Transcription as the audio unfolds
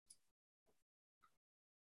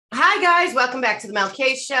Hi, guys. Welcome back to the Mel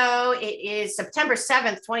K Show. It is September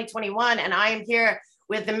 7th, 2021, and I am here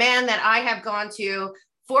with the man that I have gone to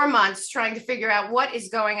for months trying to figure out what is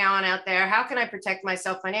going on out there. How can I protect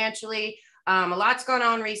myself financially? A lot's gone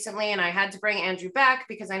on recently, and I had to bring Andrew back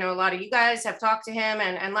because I know a lot of you guys have talked to him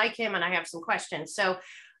and like him, and I have some questions. So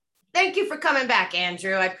thank you for coming back,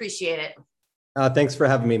 Andrew. I appreciate it. Thanks for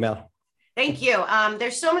having me, Mel. Thank you.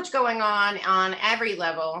 There's so much going on every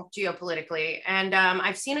level geopolitically. And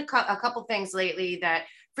I've seen a couple things lately that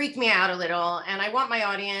freak me out a little. And I want my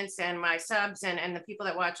audience and my subs and the people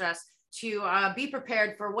that watch us to be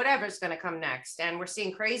prepared for whatever's going to come next. And we're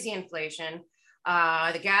seeing crazy inflation.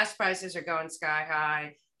 The gas prices are going sky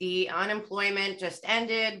high. The unemployment just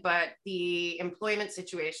ended, but the employment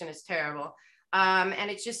situation is terrible. And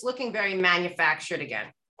it's just looking very manufactured again.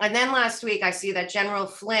 And then last week, I see that General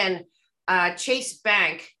Flynn, Chase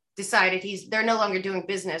Bank decided they're no longer doing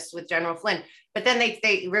business with General Flynn, but then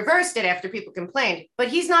they reversed it after people complained, but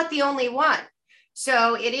he's not the only one.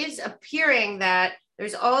 So it is appearing that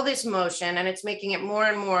there's all this motion and it's making it more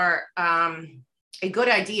and more a good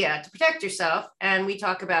idea to protect yourself. And we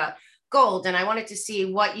talk about gold, and I wanted to see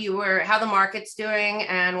how the market's doing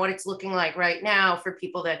and what it's looking like right now for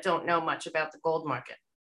people that don't know much about the gold market.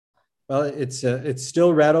 Well, it's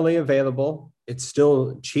still readily available. It's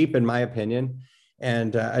still cheap, in my opinion.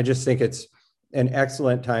 And I just think it's an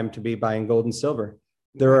excellent time to be buying gold and silver.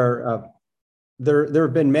 There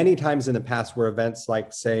have been many times in the past where events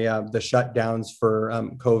like, say, the shutdowns for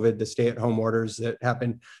COVID, the stay-at-home orders that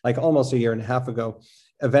happened like almost a year and a half ago,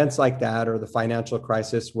 events like that, or the financial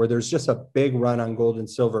crisis where there's just a big run on gold and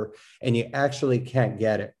silver and you actually can't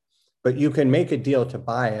get it, but you can make a deal to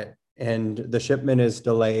buy it, and the shipment is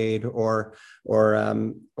delayed, or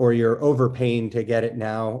you're overpaying to get it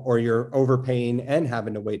now, or you're overpaying and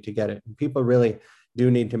having to wait to get it. People really do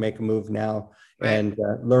need to make a move now, right, and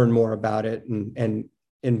learn more about it and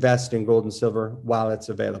invest in gold and silver while it's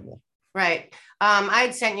available. Right. I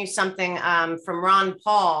had sent you something from Ron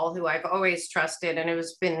Paul, who I've always trusted, and it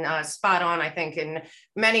has been spot on, I think, in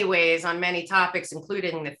many ways on many topics,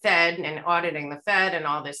 including the Fed and auditing the Fed and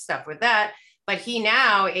all this stuff with that. But he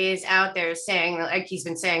now is out there saying, like he's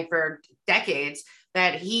been saying for decades,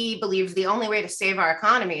 that he believes the only way to save our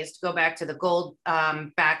economy is to go back to the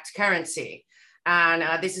gold-backed currency.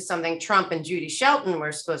 And this is something Trump and Judy Shelton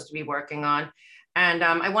were supposed to be working on. And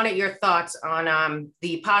I wanted your thoughts on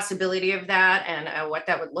the possibility of that and what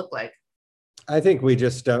that would look like. I think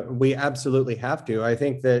we absolutely have to. I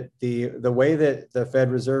think that the way that the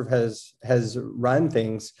Fed Reserve has run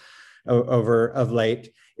things of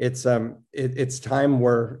late, it's time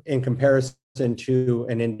where, in comparison to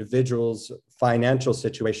an individual's financial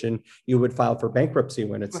situation, you would file for bankruptcy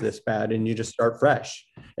when it's this bad, and you just start fresh.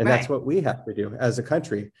 And that's what we have to do as a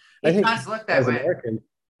country. I think does look that way.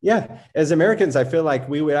 As Americans, I feel like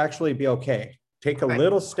we would actually be okay. Take a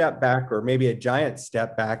little step back, or maybe a giant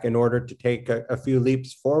step back, in order to take a few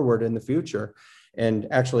leaps forward in the future and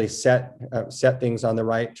actually set things on the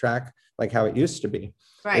right track, like how it used to be.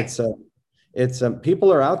 Right. It's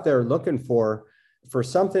people are out there looking for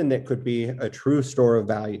something that could be a true store of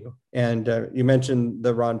value. And you mentioned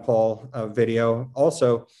the Ron Paul video,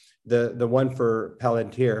 also the one for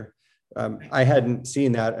Palantir. I hadn't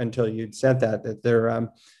seen that until you'd sent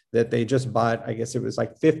that they just bought, I guess it was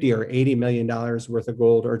like 50 or 80 million dollars worth of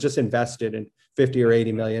gold, or just invested in 50 or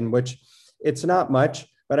 80 million, which it's not much,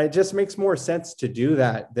 but it just makes more sense to do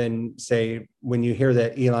that than, say, when you hear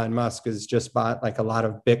that Elon Musk has just bought like a lot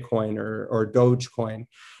of Bitcoin or Dogecoin.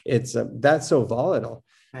 It's that's so volatile.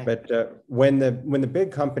 Right. But when the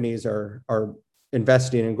big companies are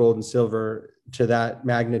investing in gold and silver to that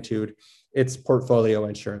magnitude, it's portfolio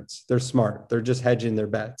insurance. They're smart. They're just hedging their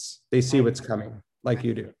bets. They see what's coming, like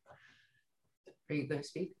you do. Are you going to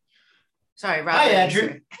speak? Sorry, Rob. Hi,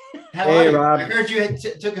 Andrew. How are you? Rob. I heard you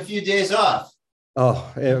took a few days off.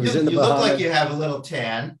 Oh, it was in the Bahamas. You look like you have a little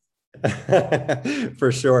tan.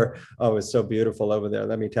 For sure. Oh, it's so beautiful over there,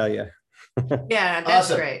 let me tell you. Yeah, that's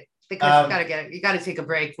awesome. Great. Because you got to take a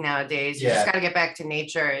break nowadays. You just got to get back to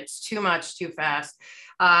nature. It's too much, too fast.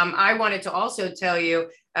 I wanted to also tell you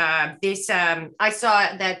this. I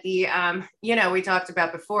saw that we talked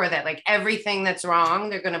about before that, like, everything that's wrong,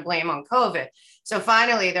 they're going to blame on COVID. So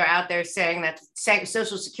finally, they're out there saying that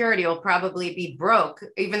Social Security will probably be broke,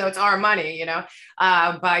 even though it's our money,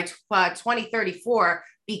 by 2034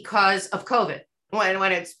 because of COVID.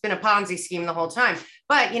 When it's been a Ponzi scheme the whole time.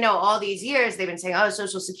 But, all these years they've been saying, oh,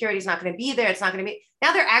 Social Security is not going to be there. It's not going to be.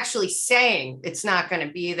 Now they're actually saying it's not going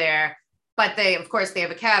to be there. But of course, they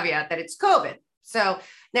have a caveat that it's COVID. So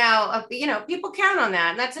now, people count on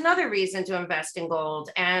that. And that's another reason to invest in gold.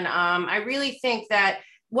 And I really think that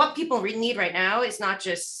what people need right now is not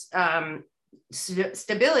just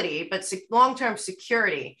stability, but long-term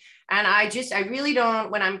security. And I really don't,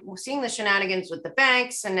 when I'm seeing the shenanigans with the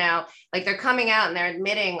banks, and now like they're coming out and they're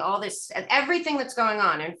admitting all this, everything that's going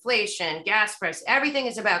on, inflation, gas price, everything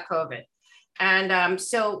is about COVID. And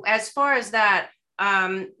so as far as that,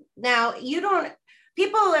 now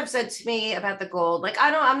people have said to me about the gold, like,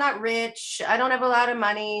 I'm not rich, I don't have a lot of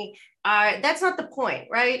money. That's not the point,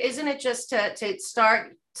 right? Isn't it just to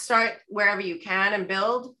start wherever you can and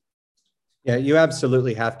build? Yeah, you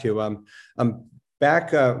absolutely have to.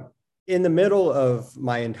 Back in the middle of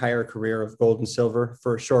my entire career of gold and silver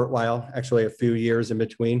for a short while, actually a few years in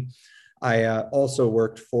between, I also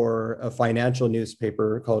worked for a financial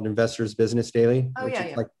newspaper called Investors Business Daily, which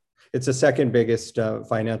is like, it's the second biggest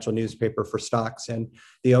financial newspaper for stocks. And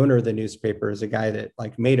the owner of the newspaper is a guy that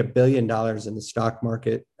like made $1 billion in the stock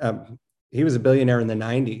market. He was a billionaire in the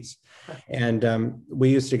 90s. And we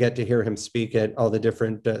used to get to hear him speak at all the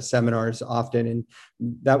different seminars often. And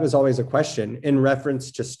that was always a question in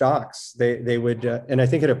reference to stocks. They would, and I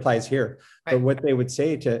think it applies here, right. But what they would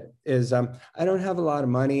say is, I don't have a lot of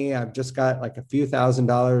money. I've just got like a few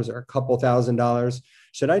 $1,000s or a couple $1,000s.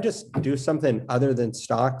 Should I just do something other than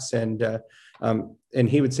stocks? And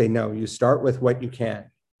he would say, no, you start with what you can.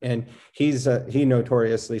 And he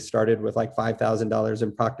notoriously started with like $5,000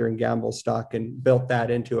 in Procter & Gamble stock and built that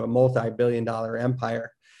into a multi-billion-dollar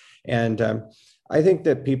empire. And I think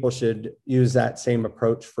that people should use that same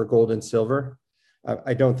approach for gold and silver.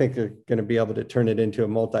 I don't think they're going to be able to turn it into a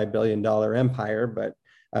multi-billion-dollar empire, but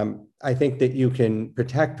I think that you can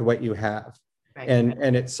protect what you have. Right.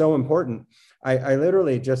 And it's so important. I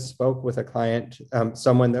literally just spoke with a client,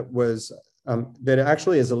 someone that was that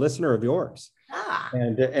actually is a listener of yours.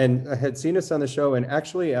 And had seen us on the show, and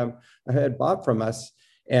actually had bought from us,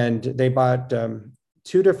 and they bought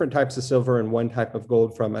 2 different types of silver and 1 type of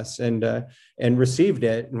gold from us, and received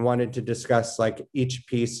it and wanted to discuss like each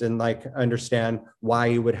piece and like understand why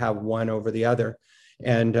you would have one over the other.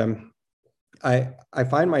 And I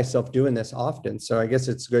find myself doing this often, so I guess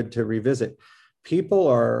it's good to revisit. People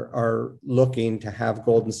are looking to have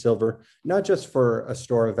gold and silver, not just for a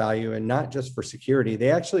store of value and not just for security. They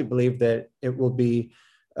actually believe that it will be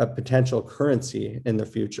a potential currency in the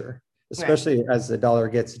future, especially as the dollar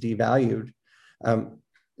gets devalued.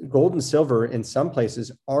 Gold and silver in some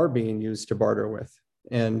places are being used to barter with.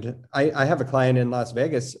 And I have a client in Las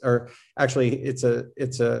Vegas, or actually it's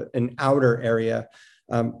an outer area,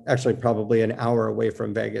 actually probably an hour away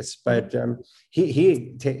from Vegas, but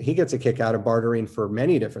he gets a kick out of bartering for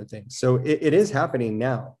many different things. So it is happening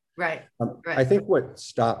now. Right. I think what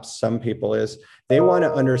stops some people is they want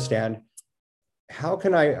to understand, how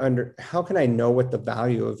can I know what the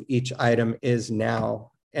value of each item is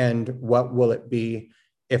now, and what will it be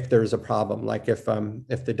if there's a problem, like if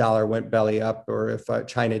the dollar went belly up, or if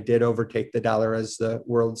China did overtake the dollar as the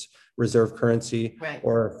world's reserve currency, right.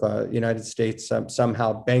 Or if United States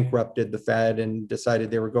somehow bankrupted the Fed and decided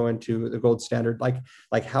they were going to the gold standard,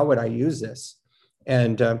 like how would I use this?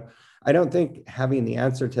 And I don't think having the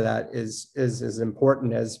answer to that is as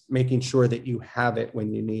important as making sure that you have it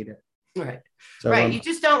when you need it. Right. So, right. You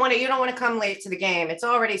just don't want to come late to the game. It's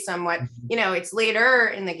already somewhat, it's later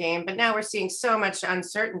in the game, but now we're seeing so much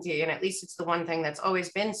uncertainty, and at least it's the one thing that's always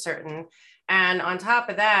been certain. And on top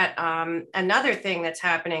of that, another thing that's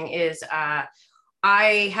happening is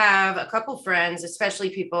I have a couple friends, especially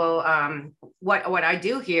people, what I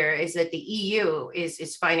do here is that the EU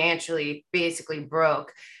is financially basically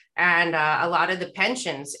broke. And a lot of the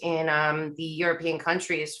pensions in the European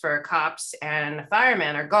countries for cops and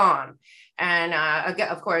firemen are gone. And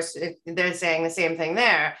of course, they're saying the same thing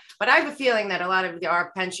there. But I have a feeling that a lot of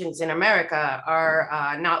our pensions in America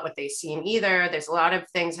are not what they seem either. There's a lot of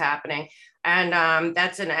things happening. And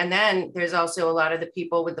and then there's also a lot of the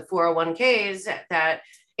people with the 401ks that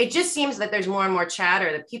it just seems that there's more and more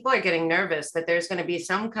chatter that people are getting nervous that there's going to be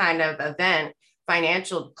some kind of event,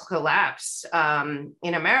 financial collapse in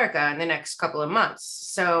America in the next couple of months.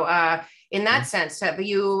 So in that sense, have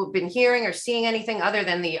you been hearing or seeing anything other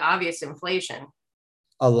than the obvious inflation?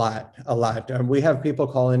 A lot. We have people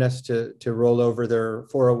calling us to roll over their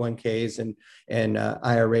 401ks and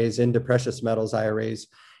IRAs into precious metals IRAs.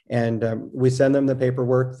 And we send them the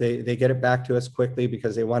paperwork. They get it back to us quickly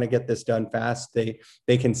because they want to get this done fast.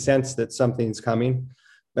 They can sense that something's coming.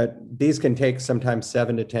 But these can take sometimes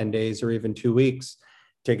 7 to 10 days or even 2 weeks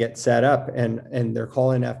to get set up. And they're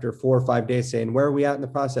calling after 4 or 5 days saying, where are we at in the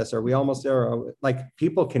process? Are we almost there? Like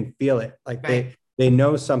people can feel it. Like right. they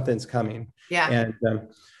know something's coming. Yeah. And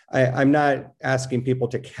I'm not asking people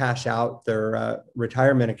to cash out their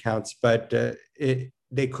retirement accounts, but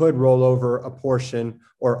they could roll over a portion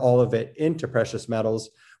or all of it into precious metals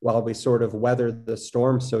while we sort of weather the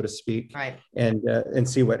storm, so to speak, Right. And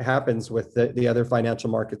see what happens with the other financial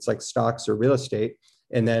markets like stocks or real estate.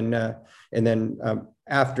 And then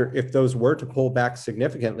after, if those were to pull back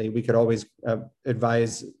significantly, we could always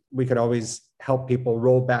help people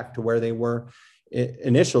roll back to where they were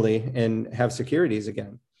initially and have securities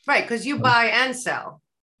again. Right, because you buy and sell.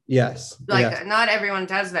 Yes. Like yes. Not everyone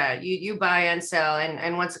does that. You buy and sell,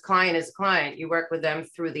 and once a client is a client, you work with them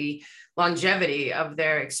through the longevity of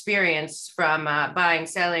their experience from buying,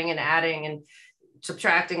 selling, and adding and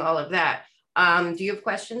subtracting all of that. Do you have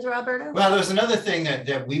questions, Roberto? Well, there was another thing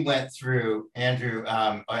that we went through, Andrew,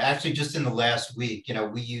 actually just in the last week.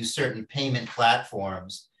 We use certain payment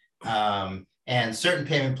platforms, and certain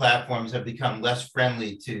payment platforms have become less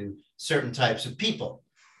friendly to certain types of people.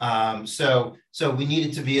 So we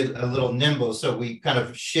needed to be a little nimble. So we kind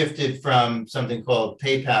of shifted from something called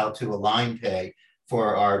PayPal to Align Pay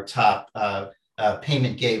for our top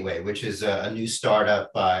payment gateway, which is a new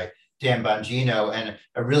startup by Dan Bongino, and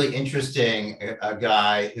a really interesting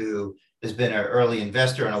guy who has been an early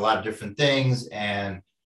investor in a lot of different things, and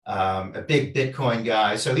a big Bitcoin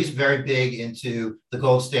guy. So he's very big into the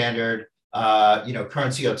gold standard,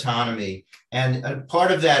 currency autonomy. And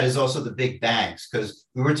part of that is also the big banks, because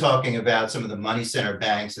we were talking about some of the money center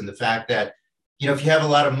banks and the fact that, if you have a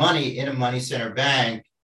lot of money in a money center bank,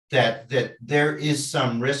 that there is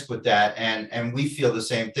some risk with that. And we feel the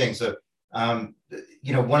same thing. So,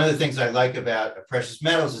 one of the things I like about precious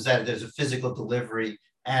metals is that there's a physical delivery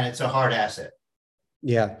and it's a hard asset.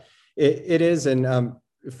 Yeah, it is. And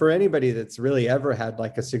for anybody that's really ever had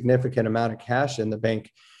like a significant amount of cash in the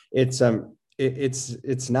bank, it's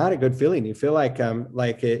not a good feeling. You feel like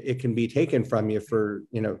it can be taken from you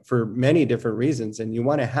for many different reasons, and you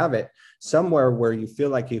want to have it somewhere where you feel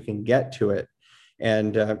like you can get to it.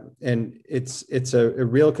 And it's a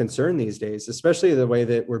real concern these days, especially the way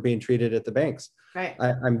that we're being treated at the banks. Right.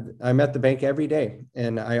 I'm at the bank every day,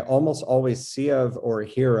 and I almost always see of or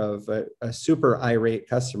hear of a super irate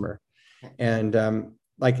customer, and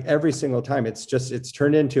like every single time, it's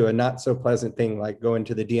turned into a not so pleasant thing, like going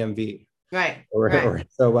to the DMV. Right. Or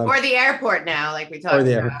the airport now, like we talked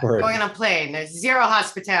about. Going on a plane, there's zero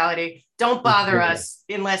hospitality. Don't bother us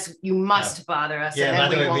unless you must bother us, and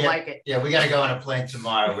then we won't like it. Yeah, we got to go on a plane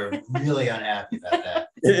tomorrow. We're really unhappy about that.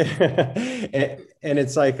 and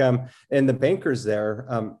it's like, and the bankers there,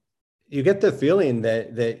 you get the feeling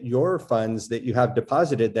that your funds that you have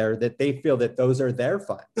deposited there, that they feel that those are their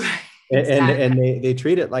funds. Exactly. And they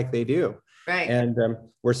treat it like they do. Right. And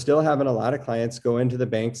we're still having a lot of clients go into the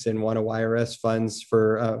banks and want to wire us funds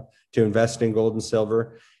to invest in gold and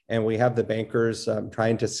silver. And we have the bankers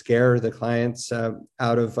trying to scare the clients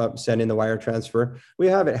out of sending the wire transfer. We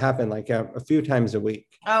have it happen like a few times a week.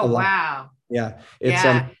 Oh, wow. Yeah.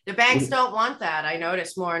 The banks don't want that. I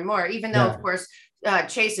notice more and more, even though, of course,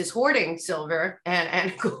 Chase is hoarding silver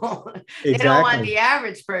and gold. Exactly. They don't want the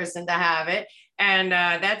average person to have it. And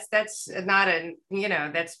that's not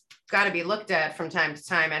that's got to be looked at from time to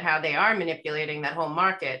time at how they are manipulating that whole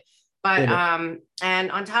market. But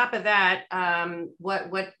and on top of that,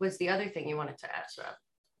 what was the other thing you wanted to ask, Rob?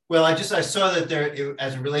 Well, I saw that there,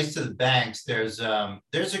 as it relates to the banks, there's a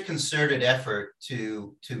concerted effort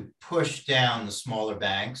to push down the smaller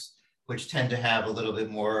banks, which tend to have a little bit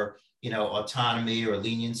more autonomy or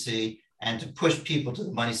leniency, and to push people to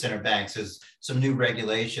the money center banks. There's some new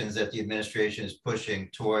regulations that the administration is pushing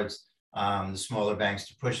towards the smaller banks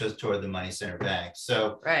to push us toward the money center banks.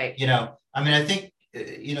 So, right. I think,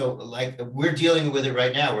 like we're dealing with it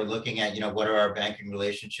right now. We're looking at, what are our banking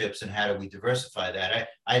relationships and how do we diversify that?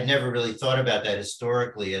 I had never really thought about that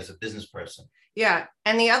historically as a business person. Yeah.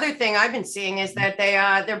 And the other thing I've been seeing is that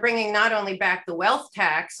they're bringing not only back the wealth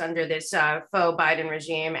tax under this faux Biden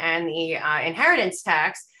regime and the inheritance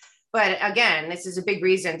tax, but again, this is a big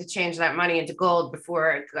reason to change that money into gold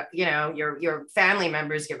before, your family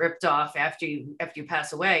members get ripped off after you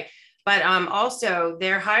pass away. But also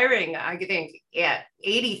they're hiring, I think,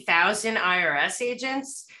 80,000 IRS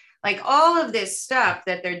agents. Like all of this stuff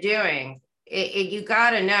that they're doing, you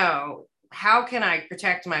got to know, how can I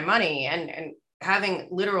protect my money? And having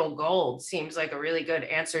literal gold seems like a really good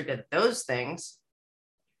answer to those things.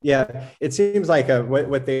 Yeah, it seems like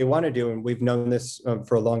what they want to do, and we've known this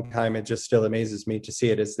for a long time, it just still amazes me to see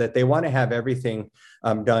it, is that they want to have everything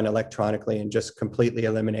done electronically and just completely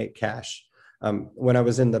eliminate cash. When I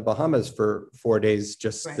was in the Bahamas for 4 days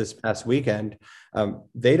just this past weekend,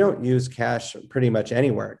 they don't use cash pretty much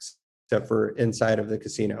anywhere except for inside of the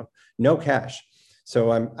casino. No cash.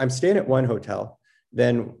 So I'm staying at one hotel.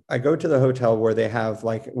 then I go to the hotel where they have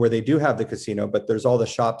where they do have the casino, but there's all the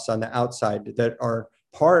shops on the outside that are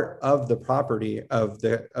part of the property of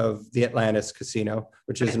the Atlantis casino,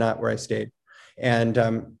 which is not where I stayed. And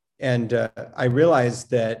I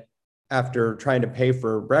realized that after trying to pay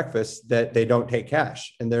for breakfast that they don't take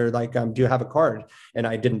cash. And they're like, do you have a card? And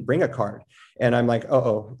I didn't bring a card. And I'm like,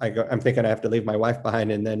 I'm thinking I have to leave my wife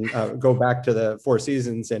behind and then go back to the Four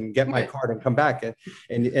Seasons and get my card and come back.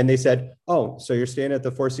 And they said, oh, so you're staying at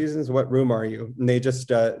the Four Seasons? What room are you? And they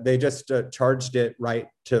just charged it right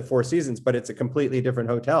to Four Seasons, but it's a completely different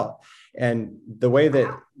hotel. And the way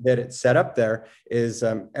that it's set up there is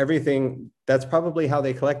everything. That's probably how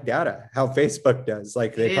they collect data, how Facebook does.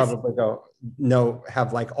 Like they probably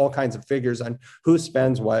have like all kinds of figures on who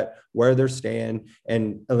spends what, where they're staying,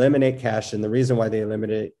 and eliminate cash. And the reason why they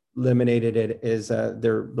eliminated it is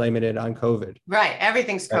they're blaming it on COVID. Right.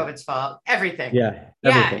 Everything's COVID's fault. Everything. Yeah.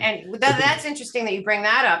 Everything. And that's interesting that you bring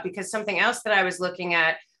that up, because something else that I was looking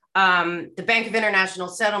at, the Bank of International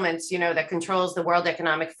Settlements, that controls the World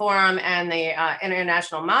Economic Forum and the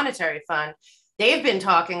International Monetary Fund, they've been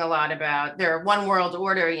talking a lot about their one world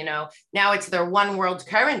order. Now it's their one world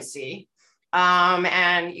currency.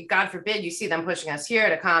 And God forbid you see them pushing us here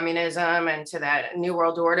to communism and to that new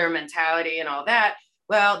world order mentality and all that.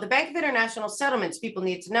 Well, the Bank of International Settlements, people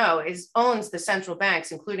need to know, owns the central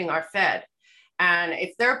banks, including our Fed. And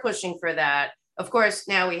if they're pushing for that, of course,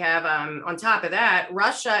 now we have, on top of that,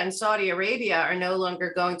 Russia and Saudi Arabia are no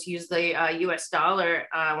longer going to use the US dollar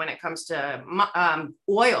when it comes to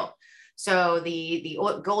oil. So the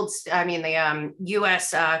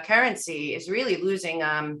US currency is really losing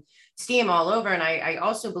steam all over. And I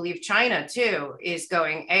also believe China, too, is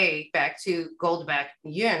going back to gold-backed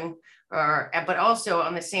yuan, but also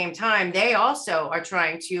on the same time, they also are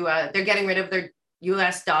trying to, they're getting rid of their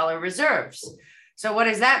US dollar reserves. So what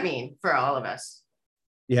does that mean for all of us?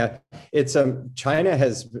 Yeah, it's China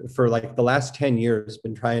has for like the last 10 years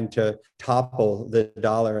been trying to topple the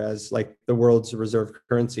dollar as like the world's reserve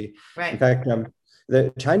currency. Right. In fact,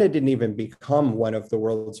 China didn't even become one of the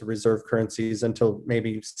world's reserve currencies until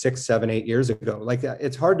maybe 6, 7, 8 years ago. Like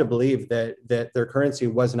it's hard to believe that their currency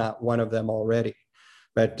was not one of them already.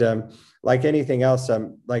 But like anything else,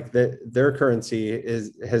 their currency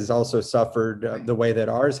has also suffered the way that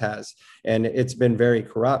ours has, and it's been very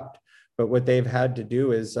corrupt. But what they've had to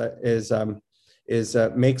do is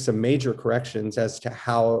make some major corrections as to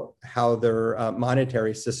how their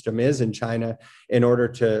monetary system is in China in order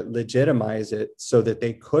to legitimize it so that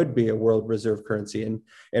they could be a world reserve currency.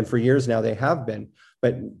 And for years now they have been.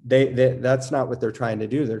 But that's not what they're trying to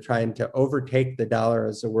do. They're trying to overtake the dollar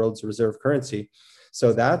as the world's reserve currency.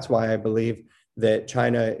 So that's why I believe that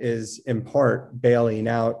China is in part bailing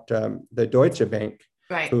out the Deutsche Bank,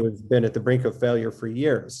 right, who has been at the brink of failure for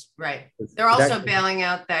years. Right. They're also bailing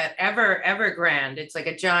out that Evergrande. It's like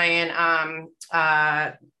a giant,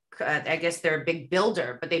 I guess they're a big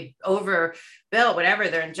builder, but they overbuilt whatever.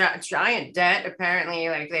 They're in giant debt, apparently.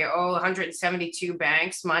 Like they owe 172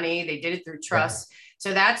 banks money. They did it through trusts. Yeah.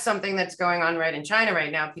 So that's something that's going on right in China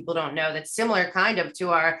right now. People don't know. That's similar kind of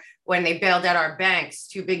to when they bailed out our banks,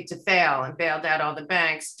 too big to fail, and bailed out all the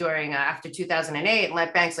banks during after 2008 and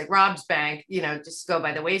let banks like Rob's Bank, just go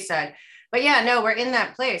by the wayside. But yeah, no, we're in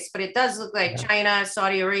that place. But it does look like China,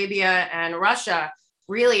 Saudi Arabia, and Russia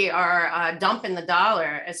really are dumping the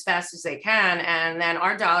dollar as fast as they can. And then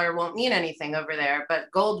our dollar won't mean anything over there, but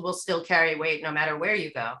gold will still carry weight no matter where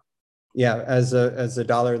you go. Yeah, as the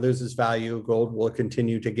dollar loses value, gold will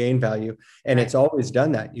continue to gain value. And It's always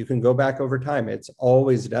done that. You can go back over time. It's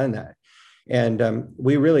always done that. And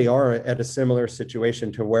we really are at a similar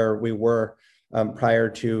situation to where we were prior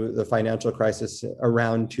to the financial crisis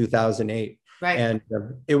around 2008. Right. And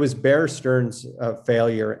it was Bear Stearns'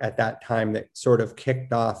 failure at that time that sort of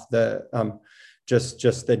kicked off the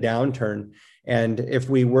just the downturn. And if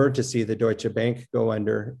we were to see the Deutsche Bank go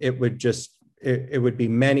under, it would be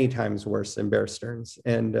many times worse than Bear Stearns.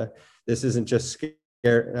 And this isn't just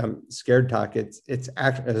scared talk. It's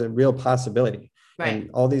actually a real possibility. Right.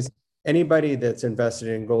 And anybody that's invested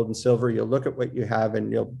in gold and silver, you'll look at what you have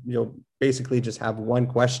and you'll basically just have one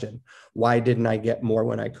question: why didn't I get more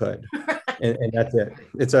when I could? And that's it.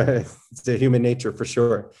 It's a human nature for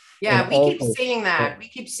sure. Yeah, we keep seeing that. We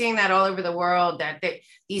keep seeing that all over the world, that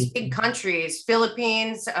these big countries,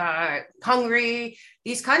 Philippines, Hungary,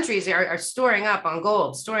 these countries are storing up on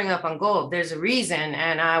gold. There's a reason.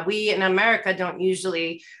 And we in America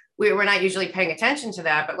we're not usually paying attention to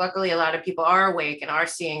that. But luckily, a lot of people are awake and are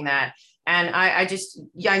seeing that. And I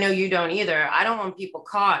know you don't either. I don't want people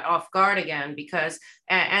caught off guard again because,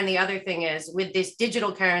 and the other thing is with this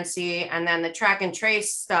digital currency and then the track and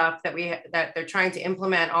trace stuff that they're trying to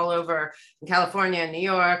implement all over in California and New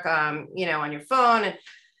York, you know, on your phone. And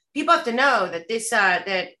people have to know that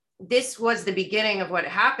this was the beginning of what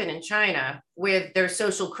happened in China with their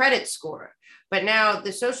social credit score. But now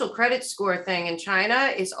the social credit score thing in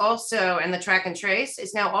China is also, and the track and trace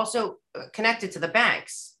is now also connected to the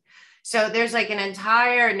banks. So there's like an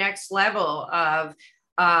entire next level of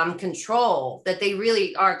control that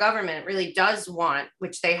our government really does want,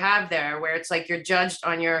 which they have there, where it's like you're judged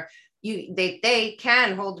on they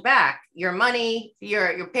can hold back your money,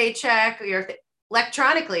 your paycheck,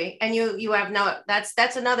 electronically, and you have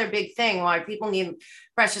that's another big thing why people need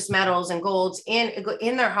precious metals and golds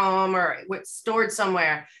in their home or stored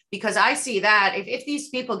somewhere, because I see that if these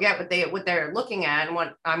people get what they're looking at and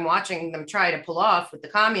what I'm watching them try to pull off with the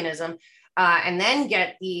communism, and then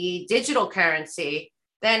get the digital currency,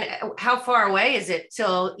 then how far away is it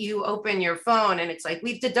till you open your phone and it's like,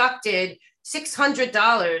 we've deducted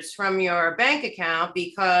 $600 from your bank account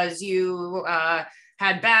because you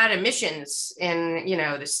had bad emissions in, you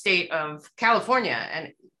know, the state of California.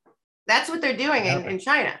 And that's what they're doing in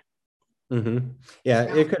China. Mm-hmm.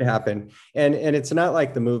 Yeah, it could happen. And it's not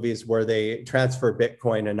like the movies where they transfer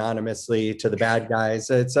Bitcoin anonymously to the bad guys.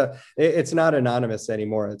 It's not anonymous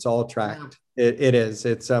anymore. It's all tracked. It is.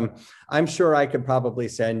 I'm sure I could probably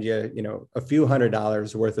send you, you know, a few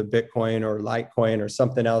 $100s worth of Bitcoin or Litecoin or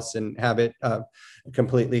something else and have it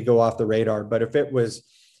completely go off the radar. But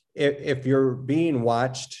if you're being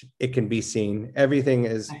watched, it can be seen. Everything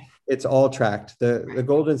it's all tracked. The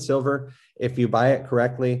gold and silver, if you buy it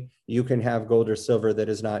correctly, you can have gold or silver that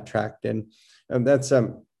is not tracked. And that's,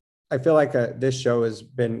 I feel like this show has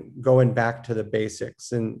been going back to the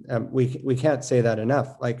basics, and we can't say that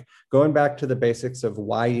enough. Like going back to the basics of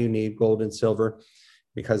why you need gold and silver,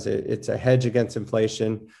 because it's a hedge against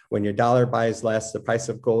inflation. When your dollar buys less, the price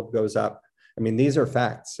of gold goes up. I mean, these are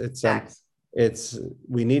facts.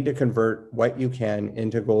 We need to convert what you can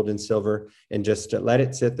into gold and silver and just let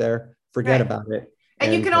it sit there, forget about it.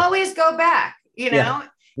 And you can always go back, you know. Yeah.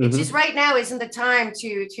 It's just right now isn't the time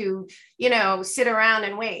to you know, sit around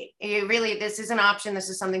and wait. This is an option. This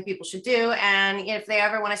is something people should do. And if they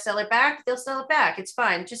ever want to sell it back, they'll sell it back. It's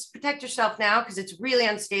fine. Just protect yourself now because it's really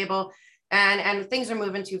unstable and things are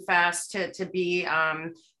moving too fast to be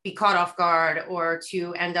caught off guard or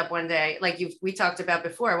to end up one day like we talked about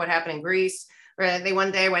before what happened in Greece, where they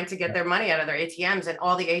one day went to get their money out of their ATMs and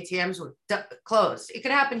all the ATMs were closed. It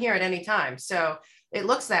could happen here at any time. So it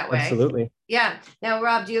looks that way. Absolutely. Yeah. Now,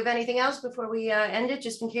 Rob, do you have anything else before we end it,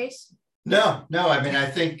 just in case? No. I mean, I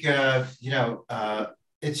think,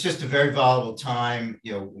 it's just a very volatile time.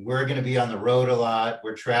 You know, we're going to be on the road a lot.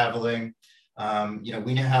 We're traveling. You know,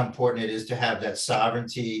 we know how important it is to have that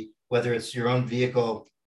sovereignty, whether it's your own vehicle,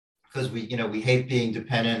 because we hate being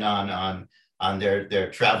dependent on their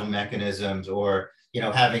travel mechanisms or, you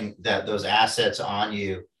know, having those assets on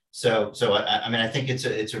you. So I mean, I think it's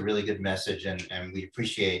a really good message, and we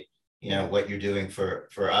appreciate, you know, what you're doing for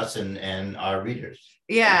us and our readers.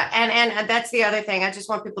 Yeah. And that's the other thing. I just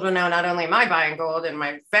want people to know, not only am I buying gold and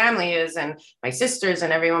my family is and my sisters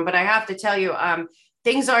and everyone, but I have to tell you,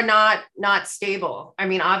 things are not stable. I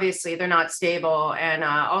mean, obviously they're not stable. And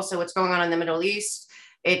also what's going on in the Middle East,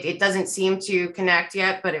 it doesn't seem to connect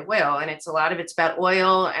yet, but it will. And it's a lot of it's about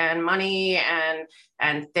oil and money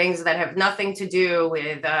and things that have nothing to do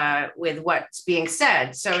with what's being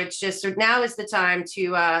said. So it's just, now is the time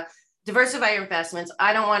to diversify your investments.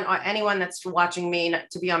 I don't want anyone that's watching me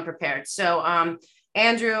to be unprepared. So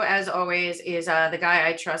Andrew, as always, is the guy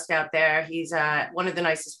I trust out there. He's one of the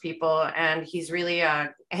nicest people, and he's really him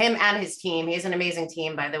and his team. He has an amazing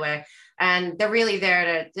team, by the way. And they're really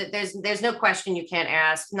there there's no question you can't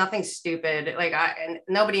ask, nothing stupid. And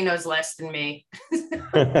nobody knows less than me.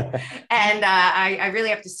 And I really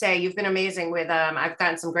have to say, you've been amazing with, I've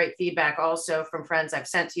gotten some great feedback also from friends I've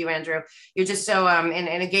sent to you, Andrew. You're just so, in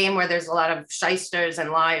a game where there's a lot of shysters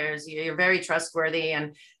and liars, you're very trustworthy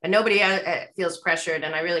and nobody feels pressured.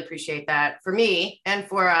 And I really appreciate that for me and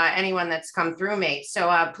for anyone that's come through me.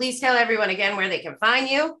 So please tell everyone again where they can find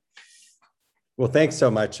you. Well, thanks so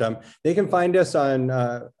much. They can find us on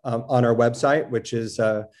our website, which is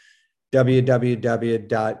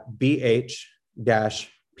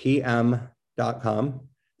www.bh-pm.com.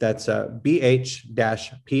 That's bh-pm.com,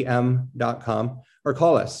 or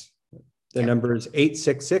call us. The number is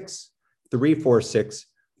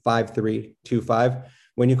 866-346-5325.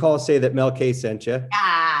 When you call, say that Mel K sent you.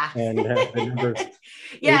 And the number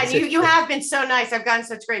yeah, and you have been so nice. I've gotten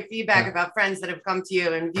such great feedback about friends that have come to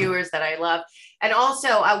you and viewers that I love. And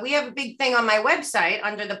also, we have a big thing on my website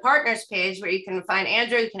under the partners page where you can find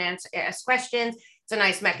Andrew. You can ask questions. It's a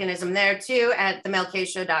nice mechanism there too at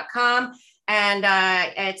themelkshow.com. And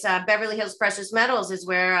it's Beverly Hills Precious Metals is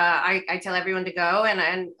where I tell everyone to go.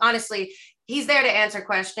 And honestly, he's there to answer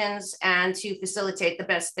questions and to facilitate the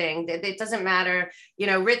best thing. It doesn't matter, you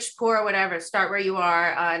know, rich, poor, whatever. Start where you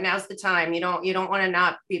are. Now's the time. You don't want to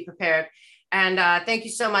not be prepared. And thank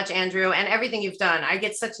you so much, Andrew, and everything you've done. I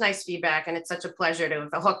get such nice feedback, and it's such a pleasure to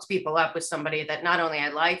have hooked people up with somebody that not only I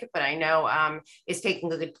like, but I know is taking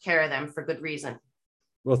good care of them for good reason.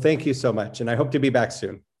 Well, thank you so much. And I hope to be back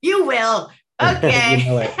soon. You will. Okay. You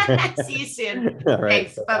know See you soon. All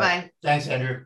right. Thanks. Bye-bye. Thanks, Andrew.